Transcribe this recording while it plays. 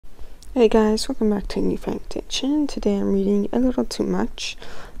Hey guys, welcome back to New Fan Attention. Today I'm reading A Little Too Much.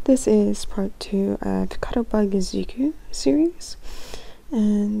 This is part 2 of the Cuddlebug Izuku series,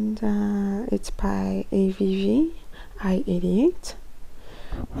 and it's by AVV I-88.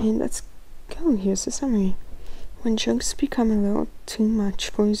 And let's go. Here's the summary. When jokes become a little too much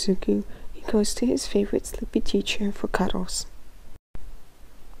for Izuku, he goes to his favorite sleepy teacher for cuddles.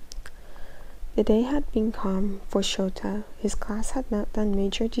 The day had been calm for Shota. His class had not done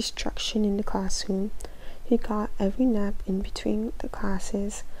major destruction in the classroom. He got every nap in between the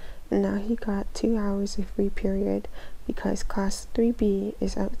classes, and now he got 2 hours of free period because class 3B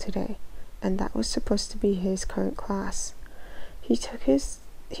is out today, and that was supposed to be his current class. He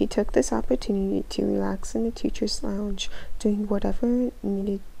took this opportunity to relax in the teacher's lounge, doing whatever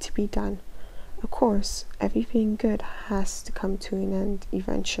needed to be done. Of course, everything good has to come to an end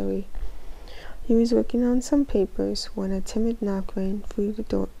eventually. He was working on some papers when a timid knock rang through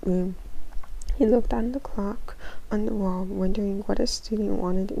the room. He looked at the clock on the wall, wondering what a student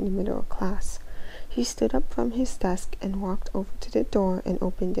wanted in the middle of class. He stood up from his desk and walked over to the door and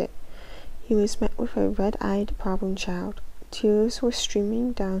opened it. He was met with a red-eyed problem child. Tears were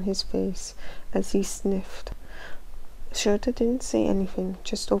streaming down his face as he sniffed. Shota didn't say anything,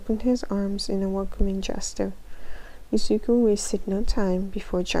 just opened his arms in a welcoming gesture. Izuku wasted no time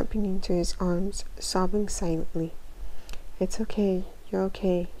before jumping into his arms, sobbing silently. "It's okay, you're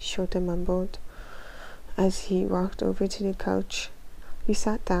okay," Shota mumbled as he walked over to the couch. He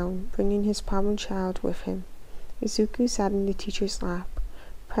sat down, bringing his problem child with him. Izuku sat in the teacher's lap,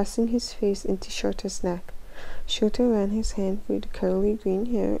 pressing his face into Shota's neck. Shota ran his hand through the curly green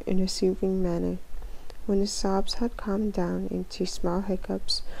hair in a soothing manner. When the sobs had calmed down into small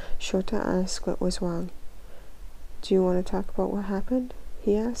hiccups, Shota asked what was wrong. "Do you want to talk about what happened?"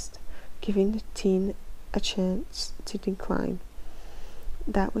 he asked, giving the teen a chance to decline.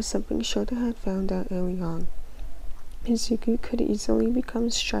 That was something Shota had found out early on. Izuku could easily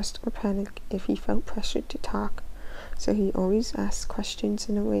become stressed or panic if he felt pressured to talk, so he always asked questions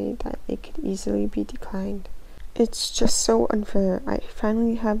in a way that it could easily be declined. "It's just so unfair. I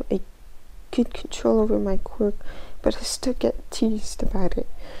finally have a good control over my quirk, but I still get teased about it,"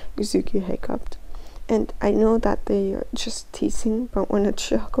 Izuku hiccuped. "And I know that they are just teasing, but when a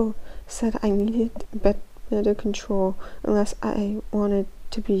Choco said I needed better control unless I wanted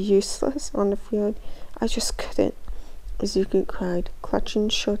to be useless on the field, I just couldn't," Izuku cried, clutching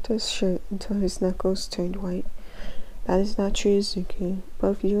Shota's shirt until his knuckles turned white. "That is not true, Izuku.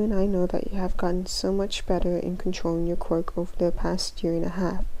 Both you and I know that you have gotten so much better in controlling your quirk over the past year and a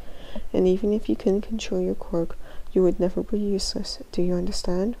half. And even if you couldn't control your quirk, you would never be useless. Do you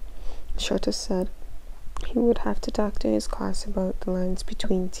understand?" Shota said. He would have to talk to his class about the lines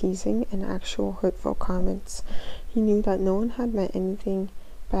between teasing and actual hurtful comments. He knew that no one had meant anything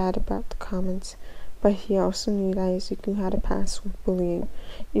bad about the comments, but he also knew that Izuku had a past with bullying,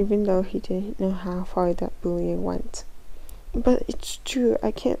 even though he didn't know how far that bullying went. "But it's true, I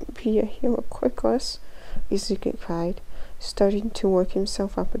can't be a hero quirkless," Izuku cried, starting to work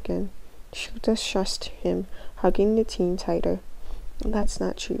himself up again. Shota shushed him, hugging the teen tighter. "That's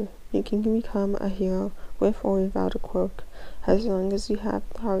not true. You can become a hero with or without a quirk, as long as you have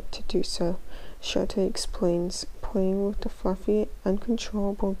the heart to do so," Shota explains, playing with the fluffy,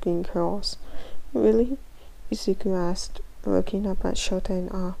 uncontrollable green curls. "Really?" Izuku asked, looking up at Shota in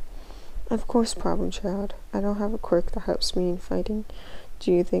awe. "Of course, problem child. I don't have a quirk that helps me in fighting.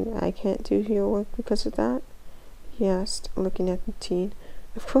 Do you think I can't do hero work because of that?" he asked, looking at the teen.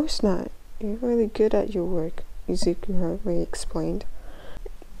 "Of course not. You're really good at your work," Izuku hurriedly explained.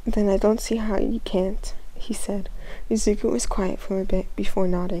 "Then I don't see how you can't," he said. Izuku was quiet for a bit before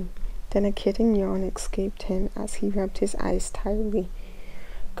nodding. Then a kitten yawn escaped him as he rubbed his eyes tiredly.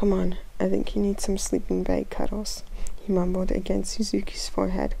 "Come on, I think you need some sleeping bag cuddles," he mumbled against Izuku's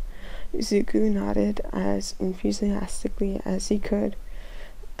forehead. Izuku nodded as enthusiastically as he could,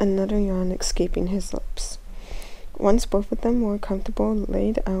 another yawn escaping his lips. Once both of them were comfortable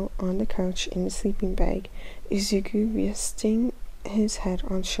laid out on the couch in the sleeping bag, Izuku resting his head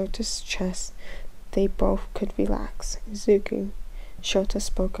on Shota's chest, they both could relax. "Izuku," Shota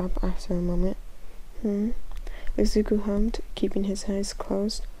spoke up after a moment. Izuku hummed, keeping his eyes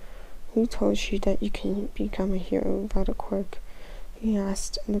closed. "Who told you that you can become a hero without a quirk?" he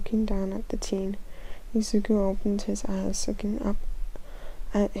asked, looking down at the teen. Izuku opened his eyes, looking up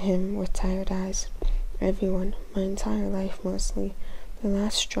at him with tired eyes. "Everyone, my entire life mostly. The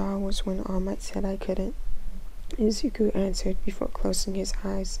last straw was when All Might said I couldn't," Izuku answered before closing his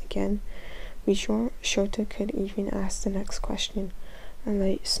eyes again. Before Shota could even ask the next question, a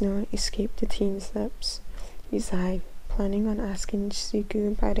light snort escaped the teen's lips. He sighed, planning on asking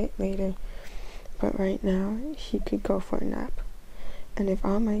Izuku about it later, but right now he could go for a nap. And if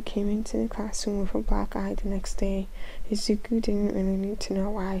All Might came into the classroom with a black eye the next day, Izuku didn't really need to know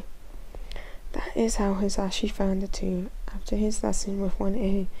why. That is how Hisashi found the two. After his lesson with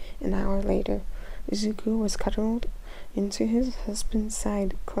 1A, an hour later, Izuku was cuddled into his husband's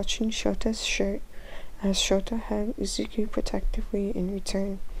side, clutching Shota's shirt, as Shota hugged Izuku protectively in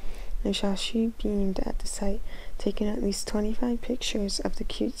return. Hisashi beamed at the sight, taking at least 25 pictures of the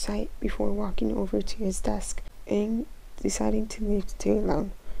cute sight before walking over to his desk and deciding to leave the two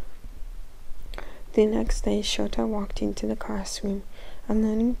alone. The next day, Shota walked into the classroom, a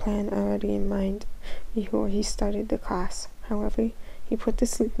learning plan already in mind before he started the class. However, he put the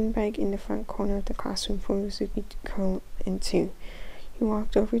sleeping bag in the front corner of the classroom for Izuku to curl into. He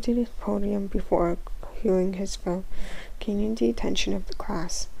walked over to the podium before clearing his throat, gaining the attention of the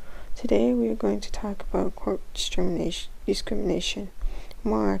class. Today we are going to talk about quirk discrimination,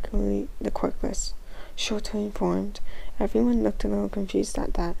 more accurately, the quirk list. Shota informed. Everyone looked a little confused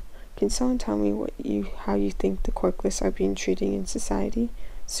at that. Can someone tell me how you think the quirk lists are being treated in society?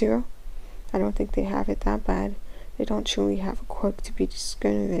 Zero? I don't think they have it that bad. They don't truly have a quirk to be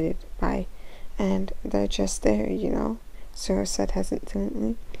discriminated by, and they're just there, you know? Zero said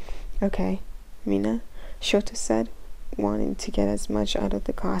hesitantly. Okay, Mina, Shota said, wanting to get as much out of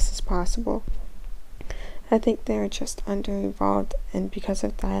the class as possible. I think they are just under-evolved, and because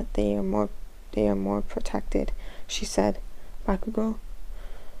of that, they are more protected, she said. Bakugo,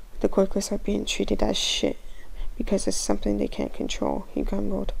 the quirk lists are being treated as shit because it's something they can't control, he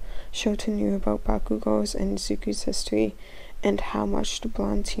grumbled. Shota knew about Bakugo's and Izuku's history and how much the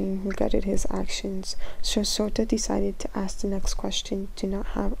blonde team regretted his actions, so Shota decided to ask the next question to not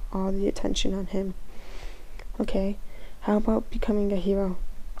have all the attention on him. Okay, how about becoming a hero?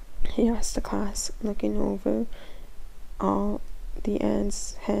 He asked the class, looking over all the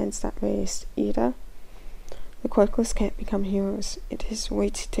hands that raised. Ida? The quirkless can't become heroes. It is way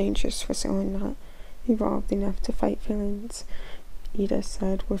too dangerous for someone not evolved enough to fight villains, Ida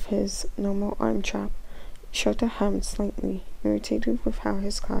said with his normal arm trap. Shota hummed slightly, irritated with how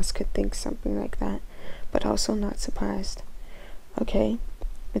his class could think something like that, but also not surprised. Okay,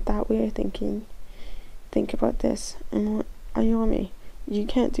 with that way of thinking, think about this. Ayome, you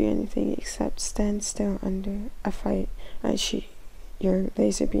can't do anything except stand still under a fight and shoot your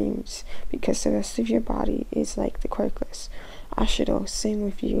laser beams, because the rest of your body is like the quirkless. Ashido, same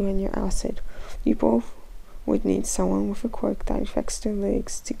with you and your acid. You both would need someone with a quirk that affects their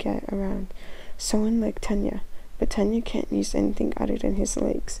legs to get around. Someone like Tenya, but Tenya can't use anything other than his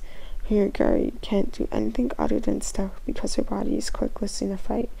legs. Hiragari can't do anything other than stuff because her body is quirkless in a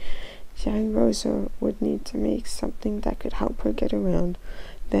fight. Rosa would need to make something that could help her get around,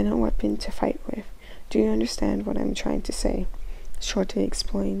 then a weapon to fight with. Do you understand what I'm trying to say? Shota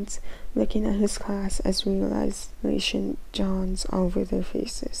explains, looking at his class as realization dawns over their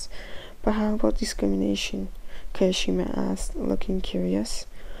faces. But how about discrimination? Kirishima asked, looking curious.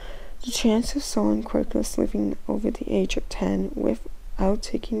 The chance of someone quirkless living over the age of 10 without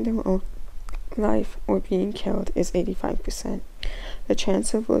taking their own life or being killed is 85%. The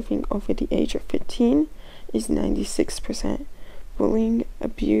chance of living over the age of 15 is 96%. Bullying,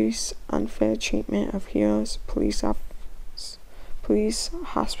 abuse, unfair treatment of heroes, police,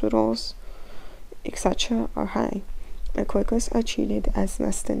 hospitals, etc. are high. The quirkless are treated as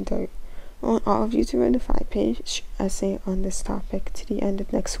less than dirt. I want all of you to read a 5-page essay on this topic to the end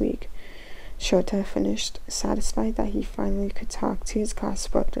of next week. Shota finished, satisfied that he finally could talk to his class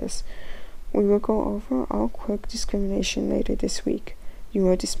about this. We will go over all quirk discrimination later this week. You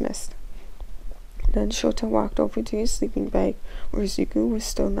are dismissed. Then Shota walked over to his sleeping bag where Izuku was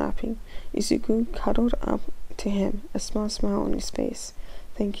still napping. Izuku cuddled up to him, a small smile on his face.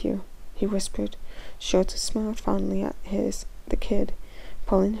 Thank you, he whispered. Shota smiled fondly at the kid,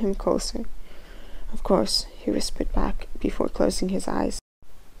 pulling him closer. Of course, he whispered back before closing his eyes.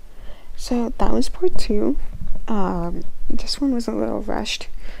 So that was part 2. This one was a little rushed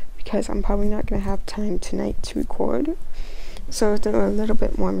because I'm probably not going to have time tonight to record. So there are a little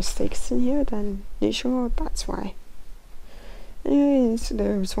bit more mistakes in here than usual, that's why. Anyways,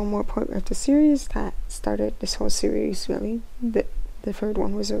 there's one more part of the series that started this whole series, really. The third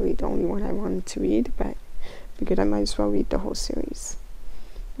one was really the only one I wanted to read, but I figured I might as well read the whole series.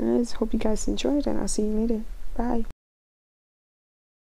 Anyways, hope you guys enjoyed, and I'll see you later. Bye.